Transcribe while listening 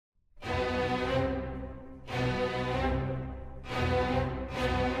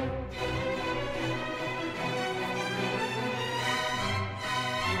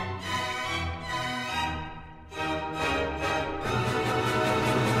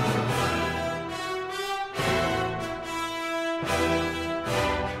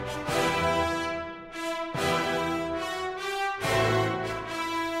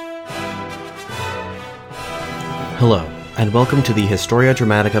and welcome to the Historia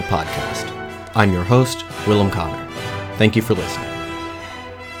Dramatica podcast. I'm your host, Willem Connor. Thank you for listening.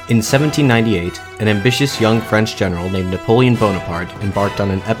 In 1798, an ambitious young French general named Napoleon Bonaparte embarked on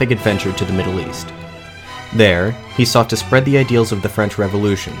an epic adventure to the Middle East. There, he sought to spread the ideals of the French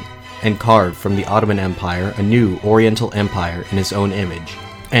Revolution, and carved from the Ottoman Empire a new Oriental Empire in his own image.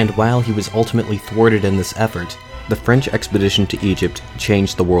 And while he was ultimately thwarted in this effort, the French expedition to Egypt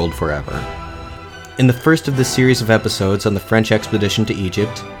changed the world forever. In the first of this series of episodes on the French expedition to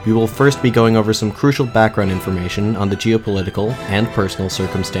Egypt, we will first be going over some crucial background information on the geopolitical and personal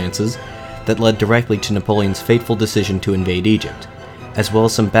circumstances that led directly to Napoleon's fateful decision to invade Egypt, as well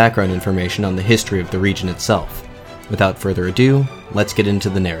as some background information on the history of the region itself. Without further ado, let's get into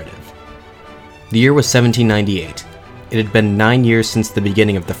the narrative. The year was 1798. It had been 9 years since the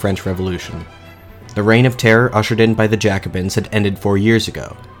beginning of the French Revolution. The reign of terror ushered in by the Jacobins had ended 4 years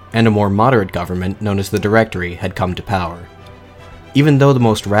ago, and a more moderate government known as the Directory had come to power. Even though the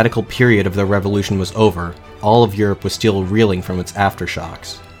most radical period of the revolution was over, all of Europe was still reeling from its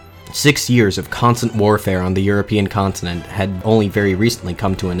aftershocks. 6 years of constant warfare on the European continent had only very recently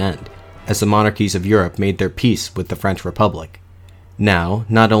come to an end, as the monarchies of Europe made their peace with the French Republic. Now,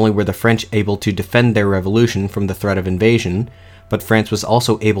 not only were the French able to defend their revolution from the threat of invasion, but France was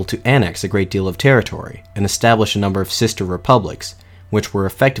also able to annex a great deal of territory and establish a number of sister republics, which were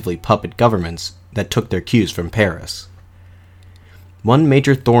effectively puppet governments that took their cues from Paris. One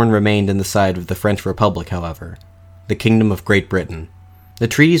major thorn remained in the side of the French Republic, however: the Kingdom of Great Britain. The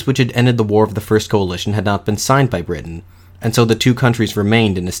treaties which had ended the War of the First Coalition had not been signed by Britain, and so the two countries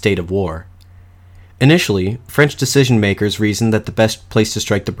remained in a state of war. Initially, French decision-makers reasoned that the best place to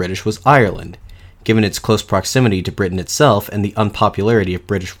strike the British was Ireland, given its close proximity to Britain itself and the unpopularity of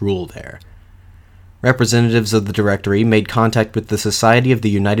British rule there. Representatives of the Directory made contact with the Society of the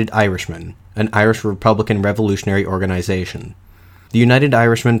United Irishmen, an Irish Republican revolutionary organization. The United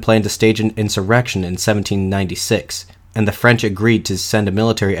Irishmen planned to stage an insurrection in 1796, and the French agreed to send a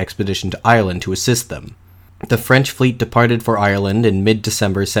military expedition to Ireland to assist them. The French fleet departed for Ireland in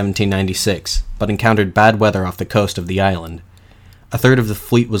mid-December 1796, but encountered bad weather off the coast of the island. A third of the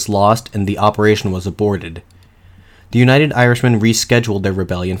fleet was lost, and the operation was aborted. The United Irishmen rescheduled their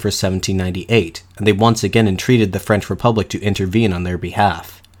rebellion for 1798, and they once again entreated the French Republic to intervene on their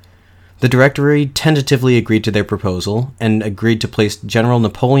behalf. The Directory tentatively agreed to their proposal, and agreed to place General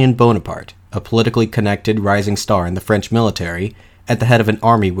Napoleon Bonaparte, a politically connected rising star in the French military, at the head of an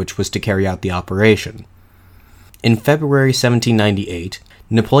army which was to carry out the operation. In February 1798,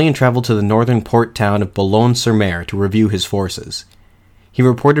 Napoleon traveled to the northern port town of Boulogne-sur-Mer to review his forces. He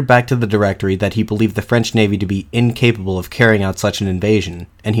reported back to the Directory that he believed the French Navy to be incapable of carrying out such an invasion,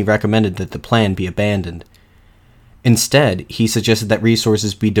 and he recommended that the plan be abandoned. Instead, he suggested that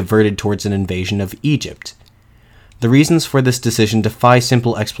resources be diverted towards an invasion of Egypt. The reasons for this decision defy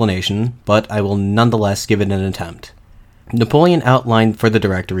simple explanation, but I will nonetheless give it an attempt. Napoleon outlined for the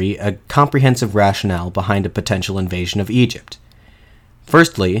Directory a comprehensive rationale behind a potential invasion of Egypt.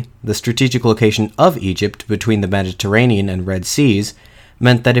 Firstly, the strategic location of Egypt between the Mediterranean and Red Seas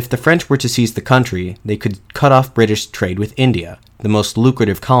meant that if the French were to seize the country, they could cut off British trade with India, the most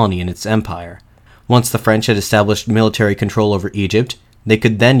lucrative colony in its empire. Once the French had established military control over Egypt, they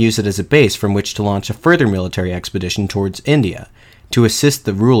could then use it as a base from which to launch a further military expedition towards India, to assist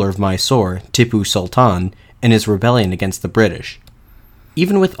the ruler of Mysore, Tipu Sultan, in his rebellion against the British.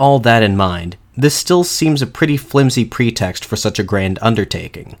 Even with all that in mind, this still seems a pretty flimsy pretext for such a grand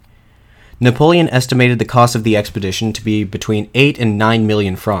undertaking. Napoleon estimated the cost of the expedition to be between 8 and 9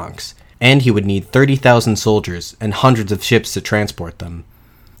 million francs, and he would need 30,000 soldiers and hundreds of ships to transport them.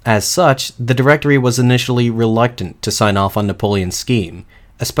 As such, the Directory was initially reluctant to sign off on Napoleon's scheme,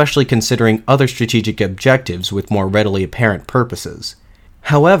 especially considering other strategic objectives with more readily apparent purposes.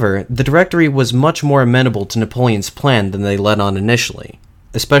 However, the Directory was much more amenable to Napoleon's plan than they let on initially,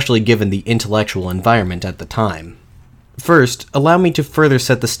 especially given the intellectual environment at the time. First, allow me to further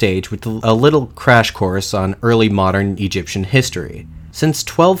set the stage with a little crash course on early modern Egyptian history. Since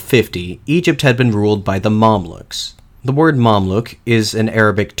 1250, Egypt had been ruled by the Mamluks. The word Mamluk is an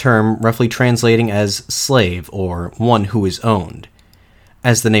Arabic term roughly translating as slave or one who is owned.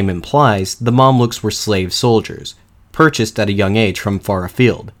 As the name implies, the Mamluks were slave soldiers, purchased at a young age from far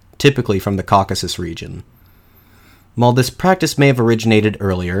afield, typically from the Caucasus region. While this practice may have originated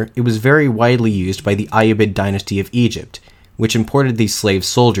earlier, it was very widely used by the Ayyubid dynasty of Egypt, which imported these slave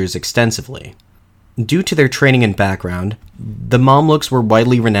soldiers extensively. Due to their training and background, the Mamluks were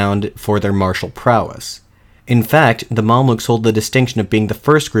widely renowned for their martial prowess. In fact, the Mamluks hold the distinction of being the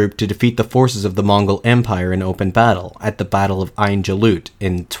first group to defeat the forces of the Mongol Empire in open battle at the Battle of Ain Jalut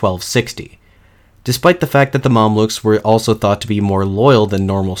in 1260. Despite the fact that the Mamluks were also thought to be more loyal than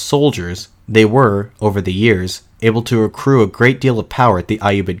normal soldiers, they were, over the years, able to accrue a great deal of power at the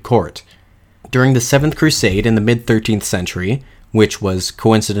Ayyubid court. During the 7th Crusade in the mid-13th century, which was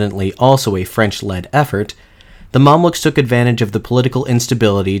coincidentally also a French-led effort, the Mamluks took advantage of the political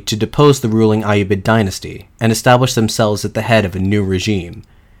instability to depose the ruling Ayyubid dynasty and establish themselves at the head of a new regime.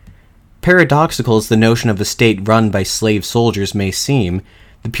 Paradoxical as the notion of a state run by slave soldiers may seem,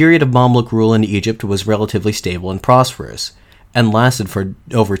 the period of Mamluk rule in Egypt was relatively stable and prosperous, and lasted for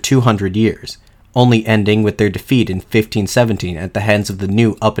over 200 years, only ending with their defeat in 1517 at the hands of the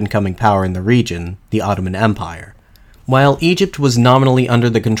new up-and-coming power in the region, the Ottoman Empire. While Egypt was nominally under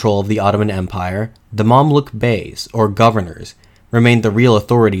the control of the Ottoman Empire, the Mamluk Beys, or governors, remained the real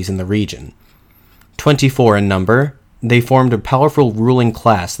authorities in the region. 24 in number, they formed a powerful ruling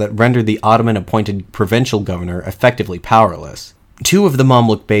class that rendered the Ottoman-appointed provincial governor effectively powerless. Two of the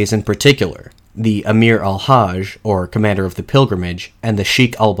Mamluk Beys in particular, the Emir al-Hajj, or commander of the pilgrimage, and the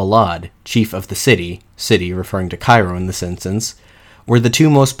Sheikh al-Balad, chief of the city referring to Cairo in this instance, were the two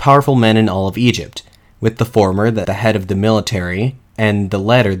most powerful men in all of Egypt, with the former the head of the military, and the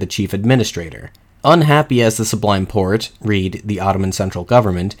latter the chief administrator. Unhappy as the Sublime Porte, read the Ottoman central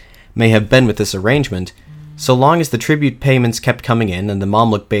government, may have been with this arrangement, so long as the tribute payments kept coming in and the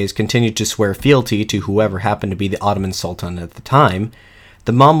Mamluk Beys continued to swear fealty to whoever happened to be the Ottoman Sultan at the time,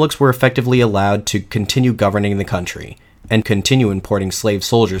 the Mamluks were effectively allowed to continue governing the country, and continue importing slave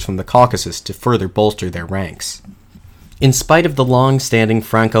soldiers from the Caucasus to further bolster their ranks. In spite of the long-standing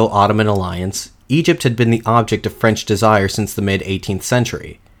Franco-Ottoman alliance, Egypt had been the object of French desire since the mid-18th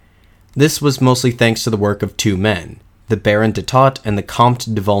century. This was mostly thanks to the work of two men, the Baron de Tott and the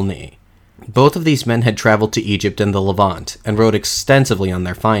Comte de Volney. Both of these men had traveled to Egypt and the Levant, and wrote extensively on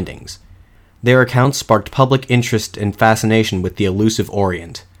their findings. Their accounts sparked public interest and fascination with the elusive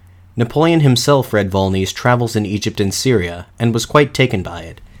Orient. Napoleon himself read Volney's Travels in Egypt and Syria, and was quite taken by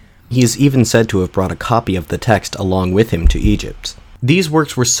it. He is even said to have brought a copy of the text along with him to Egypt. These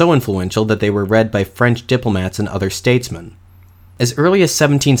works were so influential that they were read by French diplomats and other statesmen. As early as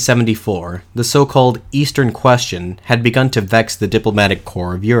 1774, the so-called Eastern Question had begun to vex the diplomatic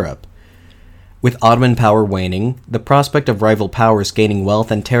corps of Europe. With Ottoman power waning, the prospect of rival powers gaining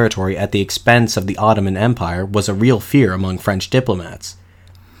wealth and territory at the expense of the Ottoman Empire was a real fear among French diplomats.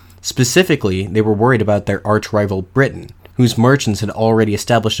 Specifically, they were worried about their arch-rival Britain, whose merchants had already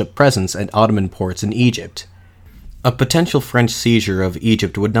established a presence at Ottoman ports in Egypt. A potential French seizure of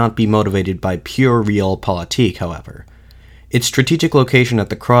Egypt would not be motivated by pure realpolitik, however. Its strategic location at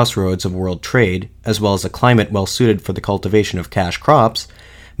the crossroads of world trade, as well as a climate well suited for the cultivation of cash crops,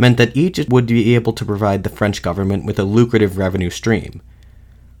 meant that Egypt would be able to provide the French government with a lucrative revenue stream.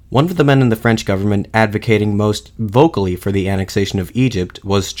 One of the men in the French government advocating most vocally for the annexation of Egypt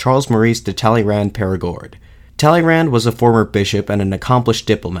was Charles Maurice de Talleyrand Périgord. Talleyrand was a former bishop and an accomplished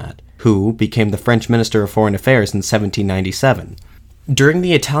diplomat, who became the French Minister of Foreign Affairs in 1797. During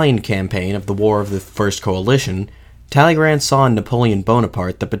the Italian campaign of the War of the First Coalition, Talleyrand saw in Napoleon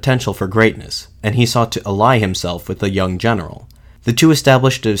Bonaparte the potential for greatness, and he sought to ally himself with the young general. The two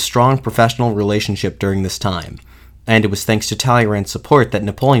established a strong professional relationship during this time, and it was thanks to Talleyrand's support that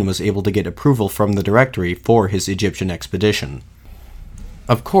Napoleon was able to get approval from the Directory for his Egyptian expedition.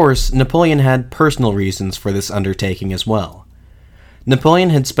 Of course, Napoleon had personal reasons for this undertaking as well. Napoleon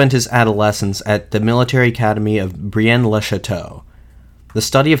had spent his adolescence at the military academy of Brienne-le-Château. The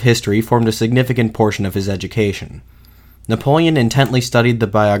study of history formed a significant portion of his education. Napoleon intently studied the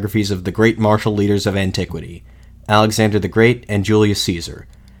biographies of the great martial leaders of antiquity, Alexander the Great and Julius Caesar,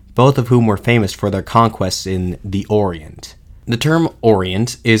 both of whom were famous for their conquests in the Orient. The term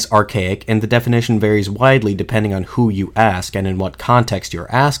Orient is archaic, and the definition varies widely depending on who you ask and in what context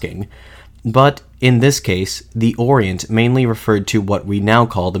you're asking, but in this case, the Orient mainly referred to what we now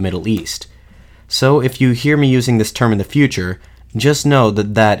call the Middle East. So if you hear me using this term in the future, just know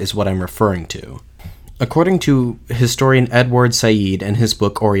that that is what I'm referring to. According to historian Edward Said and his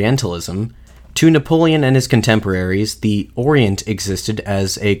book Orientalism, to Napoleon and his contemporaries, the Orient existed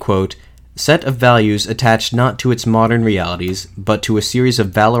as a, quote, set of values attached not to its modern realities, but to a series of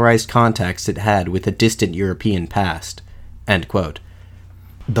valorized contacts it had with a distant European past, end quote.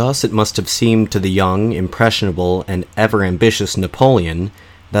 Thus it must have seemed to the young, impressionable, and ever-ambitious Napoleon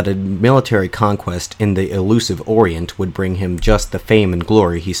that a military conquest in the elusive Orient would bring him just the fame and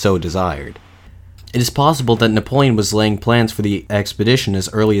glory he so desired. It is possible that Napoleon was laying plans for the expedition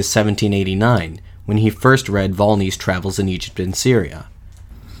as early as 1789, when he first read Volney's Travels in Egypt and Syria.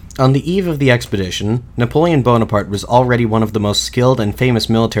 On the eve of the expedition, Napoleon Bonaparte was already one of the most skilled and famous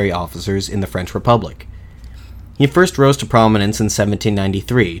military officers in the French Republic. He first rose to prominence in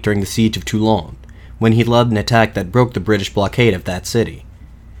 1793 during the siege of Toulon, when he led an attack that broke the British blockade of that city.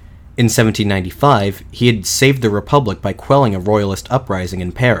 In 1795, he had saved the Republic by quelling a royalist uprising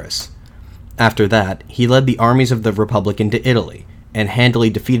in Paris. After that, he led the armies of the Republic into Italy, and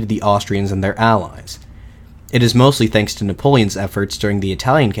handily defeated the Austrians and their allies. It is mostly thanks to Napoleon's efforts during the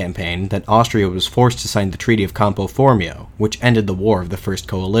Italian campaign that Austria was forced to sign the Treaty of Campo Formio, which ended the War of the First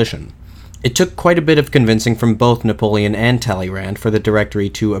Coalition. It took quite a bit of convincing from both Napoleon and Talleyrand for the Directory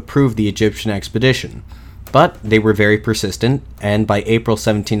to approve the Egyptian expedition, but they were very persistent, and by April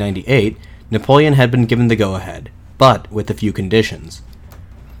 1798, Napoleon had been given the go-ahead, but with a few conditions.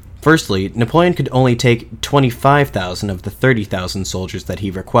 Firstly, Napoleon could only take 25,000 of the 30,000 soldiers that he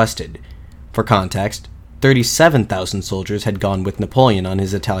requested. For context, 37,000 soldiers had gone with Napoleon on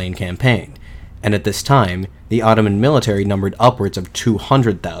his Italian campaign, and at this time, the Ottoman military numbered upwards of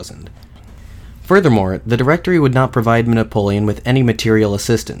 200,000. Furthermore, the Directory would not provide Napoleon with any material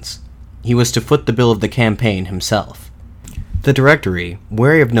assistance. He was to foot the bill of the campaign himself. The Directory,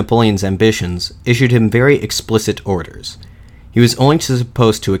 wary of Napoleon's ambitions, issued him very explicit orders. He was only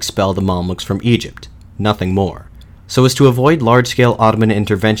supposed to expel the Mamluks from Egypt, nothing more. So as to avoid large-scale Ottoman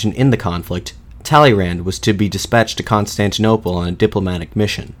intervention in the conflict, Talleyrand was to be dispatched to Constantinople on a diplomatic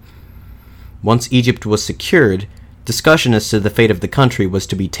mission. Once Egypt was secured, discussion as to the fate of the country was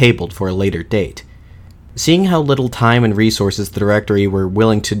to be tabled for a later date. Seeing how little time and resources the Directory were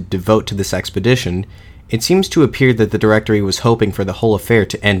willing to devote to this expedition, it seems to appear that the Directory was hoping for the whole affair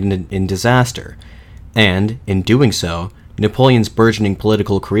to end in disaster, and, in doing so, Napoleon's burgeoning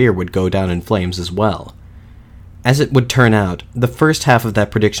political career would go down in flames as well. As it would turn out, the first half of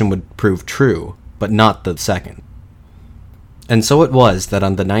that prediction would prove true, but not the second. And so it was that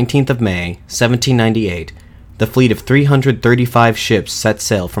on the 19th of May, 1798, the fleet of 335 ships set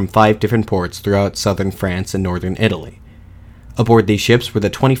sail from 5 different ports throughout southern France and northern Italy. Aboard these ships were the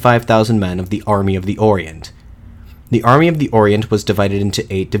 25,000 men of the Army of the Orient. The Army of the Orient was divided into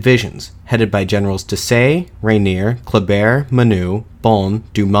 8 divisions, headed by Generals Desaix, Rainier, Kleber, Menou, Bonne,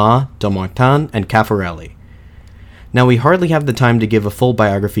 Dumas, Dampmartin, and Caffarelli. Now we hardly have the time to give a full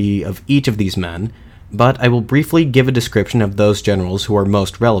biography of each of these men, but I will briefly give a description of those generals who are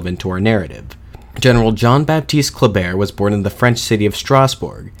most relevant to our narrative. General Jean-Baptiste Kleber was born in the French city of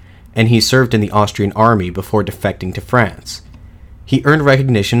Strasbourg, and he served in the Austrian army before defecting to France. He earned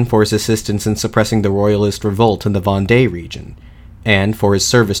recognition for his assistance in suppressing the royalist revolt in the Vendée region, and for his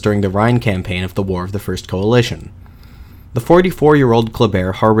service during the Rhine campaign of the War of the First Coalition. The 44-year-old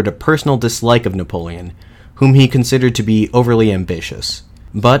Kleber harbored a personal dislike of Napoleon, whom he considered to be overly ambitious.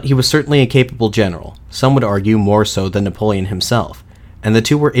 But he was certainly a capable general, some would argue more so than Napoleon himself, and the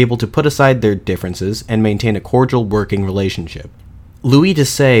two were able to put aside their differences and maintain a cordial working relationship. Louis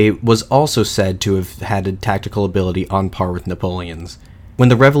Desaix was also said to have had a tactical ability on par with Napoleon's. When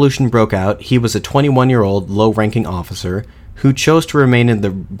the revolution broke out, he was a 21-year-old low-ranking officer who chose to remain in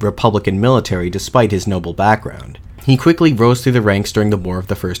the Republican military despite his noble background. He quickly rose through the ranks during the War of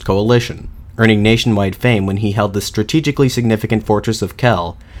the First Coalition, earning nationwide fame when he held the strategically significant fortress of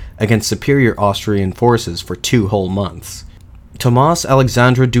Kehl against superior Austrian forces for 2 whole months. Thomas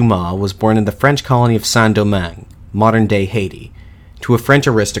Alexandre Dumas was born in the French colony of Saint-Domingue, modern-day Haiti, to a French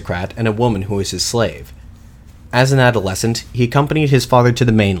aristocrat and a woman who was his slave. As an adolescent, he accompanied his father to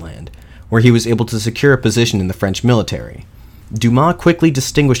the mainland, where he was able to secure a position in the French military. Dumas quickly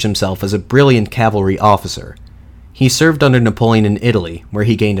distinguished himself as a brilliant cavalry officer. He served under Napoleon in Italy, where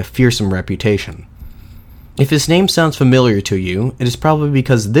he gained a fearsome reputation. If his name sounds familiar to you, it is probably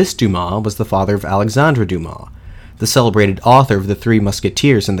because this Dumas was the father of Alexandre Dumas, the celebrated author of The Three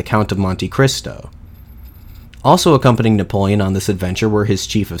Musketeers and The Count of Monte Cristo. Also accompanying Napoleon on this adventure were his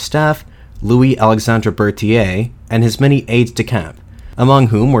chief of staff, Louis-Alexandre Berthier, and his many aides-de-camp, among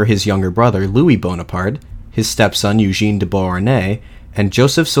whom were his younger brother Louis Bonaparte, his stepson Eugene de Beauharnais, and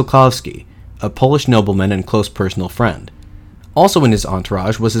Joseph Sulkowski, a Polish nobleman and close personal friend. Also in his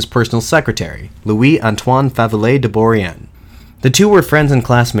entourage was his personal secretary, Louis-Antoine Favolet de Bourrienne. The two were friends and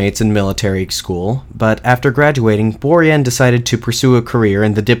classmates in military school, but after graduating, Bourrienne decided to pursue a career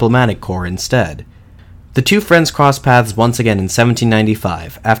in the diplomatic corps instead. The two friends crossed paths once again in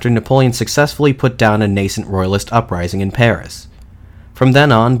 1795, after Napoleon successfully put down a nascent royalist uprising in Paris. From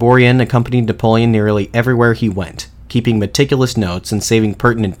then on, Bourrienne accompanied Napoleon nearly everywhere he went, keeping meticulous notes and saving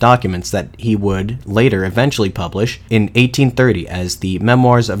pertinent documents that he would later eventually publish in 1830 as the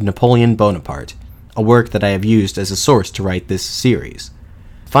Memoirs of Napoleon Bonaparte, a work that I have used as a source to write this series.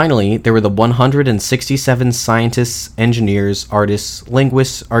 Finally, there were the 167 scientists, engineers, artists,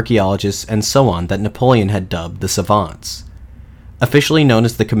 linguists, archaeologists, and so on that Napoleon had dubbed the savants. Officially known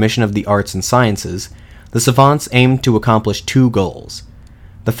as the Commission of the Arts and Sciences, the savants aimed to accomplish 2 goals.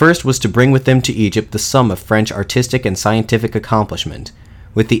 The first was to bring with them to Egypt the sum of French artistic and scientific accomplishment,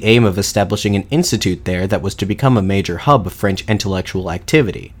 with the aim of establishing an institute there that was to become a major hub of French intellectual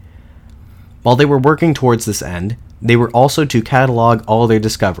activity. While they were working towards this end, they were also to catalogue all their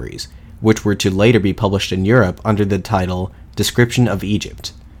discoveries, which were to later be published in Europe under the title Description of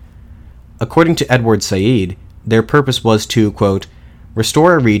Egypt. According to Edward Said, their purpose was to, quote,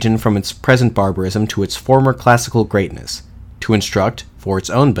 restore a region from its present barbarism to its former classical greatness, to instruct, for its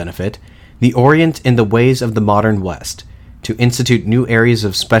own benefit, the Orient in the ways of the modern West, to institute new areas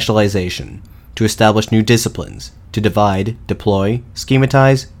of specialization, to establish new disciplines, to divide, deploy,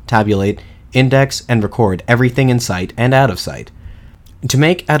 schematize, tabulate, index, and record everything in sight and out of sight, to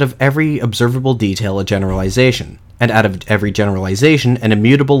make out of every observable detail a generalization, and out of every generalization an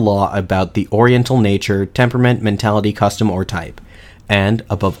immutable law about the Oriental nature, temperament, mentality, custom, or type, and,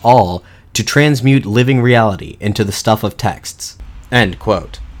 above all, to transmute living reality into the stuff of texts." End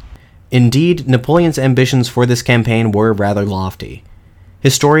quote. Indeed, Napoleon's ambitions for this campaign were rather lofty.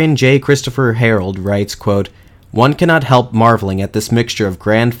 Historian J. Christopher Harold writes, quote, "One cannot help marveling at this mixture of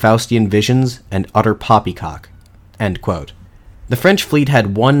grand Faustian visions and utter poppycock." End quote. The French fleet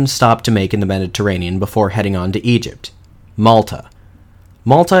had one stop to make in the Mediterranean before heading on to Egypt: Malta.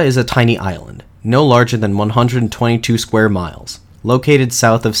 Malta is a tiny island, no larger than 122 square miles, located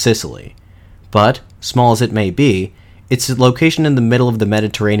south of Sicily. But, small as it may be, its location in the middle of the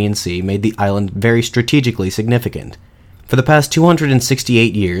Mediterranean Sea made the island very strategically significant. For the past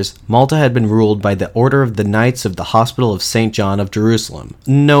 268 years, Malta had been ruled by the Order of the Knights of the Hospital of St. John of Jerusalem,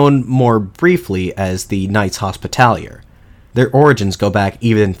 known more briefly as the Knights Hospitalier. Their origins go back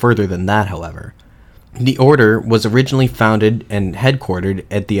even further than that, however. The order was originally founded and headquartered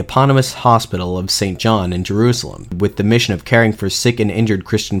at the eponymous Hospital of St. John in Jerusalem, with the mission of caring for sick and injured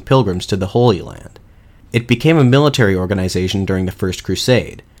Christian pilgrims to the Holy Land. It became a military organization during the First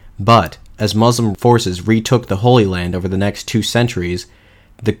Crusade, but, as Muslim forces retook the Holy Land over the next 2 centuries,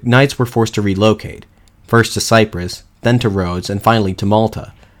 the Knights were forced to relocate, first to Cyprus, then to Rhodes, and finally to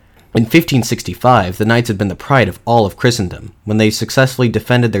Malta. In 1565, the Knights had been the pride of all of Christendom, when they successfully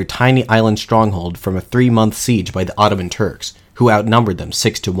defended their tiny island stronghold from a 3-month siege by the Ottoman Turks, who outnumbered them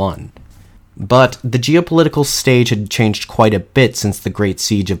 6-1. But the geopolitical stage had changed quite a bit since the Great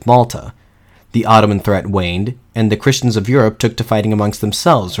Siege of Malta. The Ottoman threat waned, and the Christians of Europe took to fighting amongst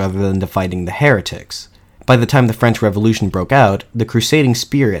themselves rather than to fighting the heretics. By the time the French Revolution broke out, the crusading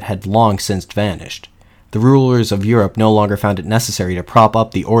spirit had long since vanished. The rulers of Europe no longer found it necessary to prop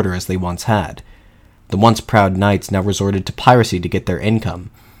up the order as they once had. The once proud knights now resorted to piracy to get their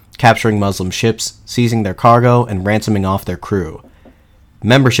income, capturing Muslim ships, seizing their cargo, and ransoming off their crew.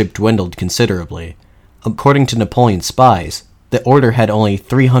 Membership dwindled considerably. According to Napoleon's spies, the order had only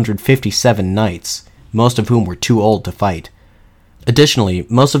 357 knights, most of whom were too old to fight. Additionally,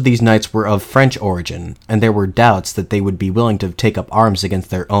 most of these knights were of French origin, and there were doubts that they would be willing to take up arms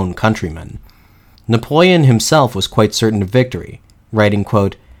against their own countrymen. Napoleon himself was quite certain of victory, writing,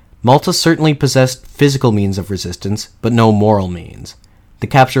 quote, "Malta certainly possessed physical means of resistance, but no moral means. The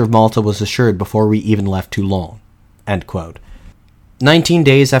capture of Malta was assured before we even left Toulon." End quote. 19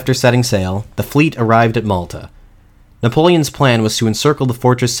 days after setting sail, the fleet arrived at Malta. Napoleon's plan was to encircle the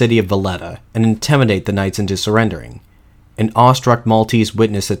fortress city of Valletta and intimidate the knights into surrendering. An awestruck Maltese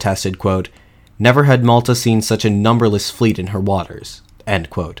witness attested, quote, "Never had Malta seen such a numberless fleet in her waters." End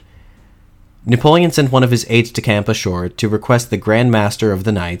quote. Napoleon sent one of his aides-de-camp ashore to request the Grand Master of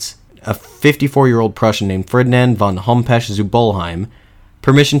the Knights, a 54-year-old Prussian named Ferdinand von Hompesch-Zubolheim,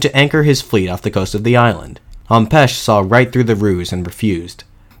 permission to anchor his fleet off the coast of the island. Hompesch saw right through the ruse and refused.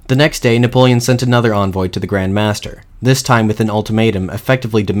 The next day, Napoleon sent another envoy to the Grand Master, this time with an ultimatum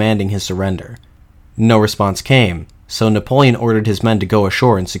effectively demanding his surrender. No response came, so Napoleon ordered his men to go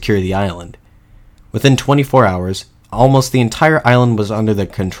ashore and secure the island. Within 24 hours, almost the entire island was under their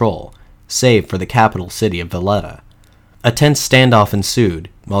control, save for the capital city of Valletta. A tense standoff ensued,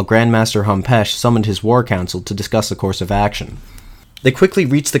 while Grand Master Hompesch summoned his war council to discuss the course of action. They quickly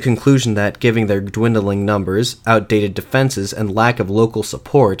reached the conclusion that, given their dwindling numbers, outdated defenses, and lack of local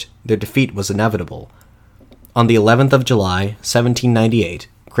support, their defeat was inevitable. On the 11th of July, 1798,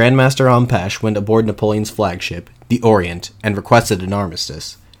 Grand Master Hompesch went aboard Napoleon's flagship, the Orient, and requested an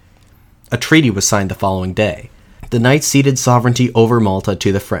armistice. A treaty was signed the following day. The Knights ceded sovereignty over Malta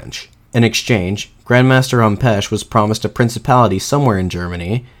to the French. In exchange, Grand Master Hompesch was promised a principality somewhere in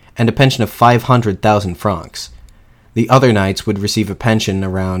Germany and a pension of 500,000 francs. The other knights would receive a pension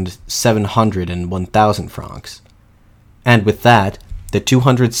around 700 and 1,000 francs. And with that, the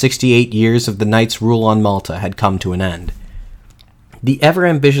 268 years of the knights' rule on Malta had come to an end. The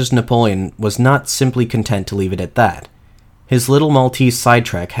ever-ambitious Napoleon was not simply content to leave it at that. his little Maltese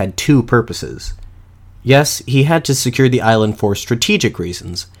sidetrack had two purposes. Yes, he had to secure the island for strategic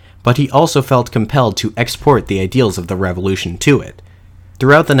reasons, but he also felt compelled to export the ideals of the revolution to it.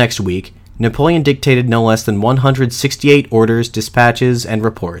 Throughout the next week, Napoleon dictated no less than 168 orders, dispatches, and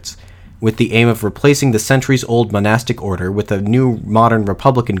reports, with the aim of replacing the centuries-old monastic order with a new modern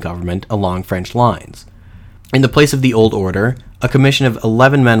republican government along French lines. In the place of the old order, a commission of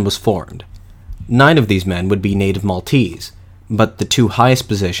 11 men was formed. 9 of these men would be native Maltese, but the 2 highest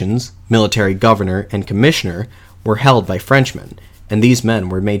positions, military governor and commissioner, were held by Frenchmen, and these men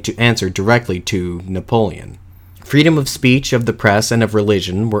were made to answer directly to Napoleon. Freedom of speech, of the press, and of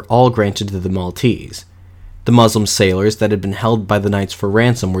religion were all granted to the Maltese. The Muslim sailors that had been held by the knights for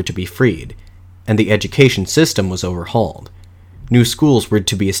ransom were to be freed, and the education system was overhauled. New schools were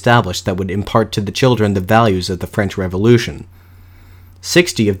to be established that would impart to the children the values of the French Revolution.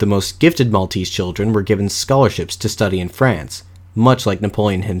 60 of the most gifted Maltese children were given scholarships to study in France, much like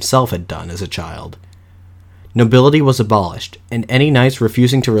Napoleon himself had done as a child. Nobility was abolished, and any knights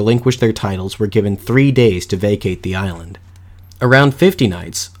refusing to relinquish their titles were given 3 days to vacate the island. Around 50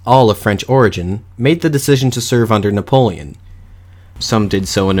 knights, all of French origin, made the decision to serve under Napoleon. Some did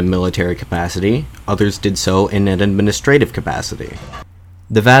so in a military capacity, others did so in an administrative capacity.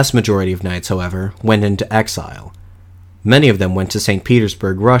 The vast majority of knights, however, went into exile. Many of them went to St.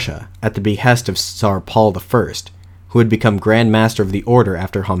 Petersburg, Russia, at the behest of Tsar Paul I, who had become Grand Master of the Order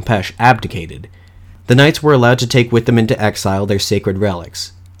after Hompesch abdicated. The knights were allowed to take with them into exile their sacred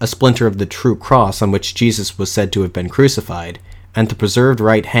relics, a splinter of the true cross on which Jesus was said to have been crucified, and the preserved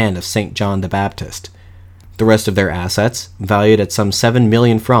right hand of St. John the Baptist. The rest of their assets, valued at some 7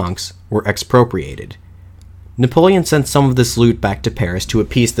 million francs, were expropriated. Napoleon sent some of this loot back to Paris to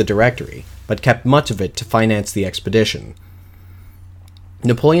appease the Directory, but kept much of it to finance the expedition.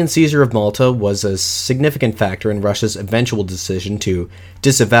 Napoleon's seizure of Malta was a significant factor in Russia's eventual decision to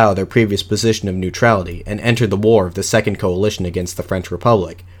disavow their previous position of neutrality and enter the war of the Second Coalition against the French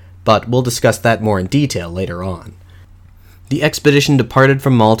Republic, but we'll discuss that more in detail later on. The expedition departed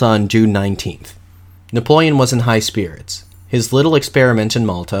from Malta on June 19th. Napoleon was in high spirits. His little experiment in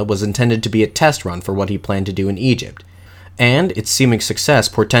Malta was intended to be a test run for what he planned to do in Egypt, and its seeming success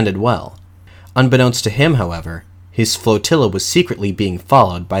portended well. Unbeknownst to him, however, his flotilla was secretly being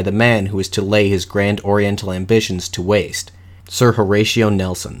followed by the man who was to lay his grand Oriental ambitions to waste, Sir Horatio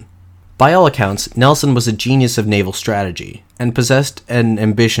Nelson. By all accounts, Nelson was a genius of naval strategy, and possessed an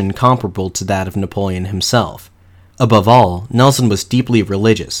ambition comparable to that of Napoleon himself. Above all, Nelson was deeply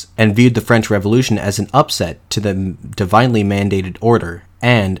religious, and viewed the French Revolution as an upset to the divinely mandated order,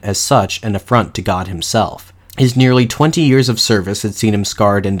 and, as such, an affront to God himself. His nearly 20 years of service had seen him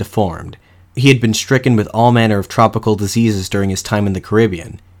scarred and deformed. He had been stricken with all manner of tropical diseases during his time in the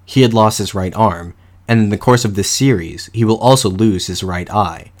Caribbean. He had lost his right arm, and in the course of this series, he will also lose his right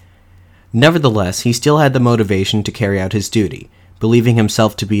eye. Nevertheless, he still had the motivation to carry out his duty, believing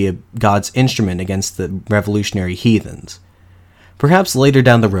himself to be God's instrument against the revolutionary heathens. Perhaps later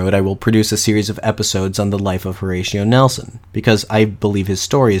down the road I will produce a series of episodes on the life of Horatio Nelson, because I believe his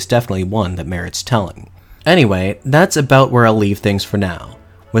story is definitely one that merits telling. Anyway, that's about where I'll leave things for now,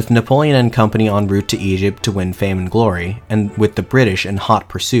 with Napoleon and company en route to Egypt to win fame and glory, and with the British in hot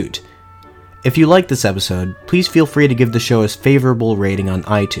pursuit. If you liked this episode, please feel free to give the show a favorable rating on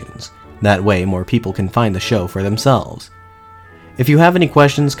iTunes. That way, more people can find the show for themselves. If you have any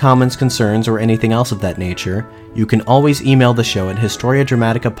questions, comments, concerns, or anything else of that nature, you can always email the show at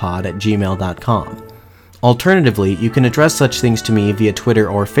historiadramaticapod@gmail.com. Alternatively, you can address such things to me via Twitter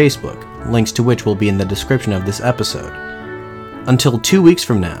or Facebook, links to which will be in the description of this episode. Until 2 weeks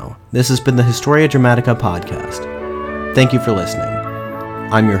from now, this has been the Historia Dramatica podcast. Thank you for listening.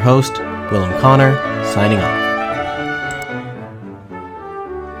 I'm your host, Willem Connor, signing off.